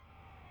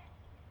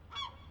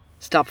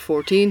Stop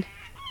 14,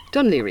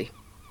 Dunleary.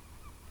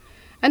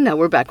 And now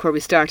we're back where we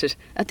started,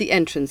 at the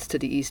entrance to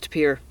the East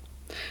Pier.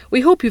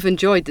 We hope you've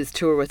enjoyed this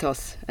tour with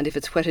us, and if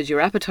it's whetted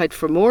your appetite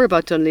for more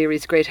about Dún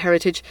Laoghair's great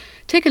heritage,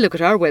 take a look at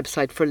our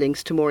website for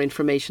links to more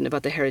information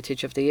about the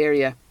heritage of the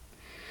area.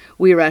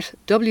 We're at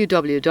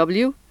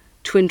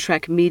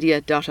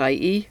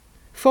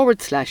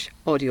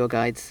www.twintrackmedia.ie/audio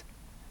guides.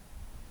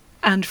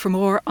 And for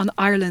more on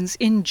Ireland's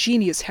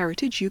ingenious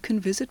heritage, you can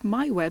visit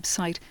my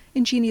website,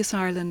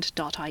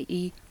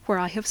 ingeniousireland.ie, where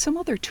I have some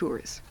other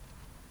tours.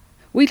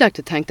 We'd like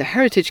to thank the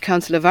Heritage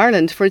Council of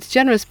Ireland for its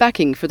generous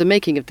backing for the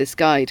making of this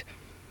guide.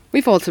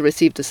 We've also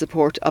received the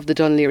support of the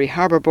Dún Laoghaire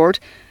Harbour Board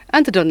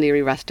and the Dún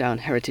Laoghaire-Rathdown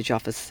Heritage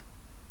Office.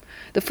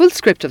 The full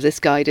script of this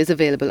guide is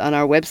available on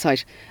our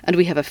website, and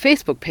we have a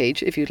Facebook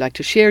page if you'd like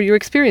to share your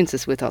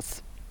experiences with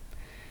us.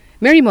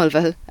 Mary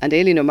Mulvihill and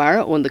Aileen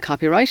O'Mara own the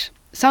copyright.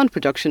 Sound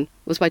production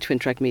was by Twin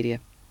Track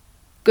Media.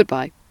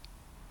 Goodbye.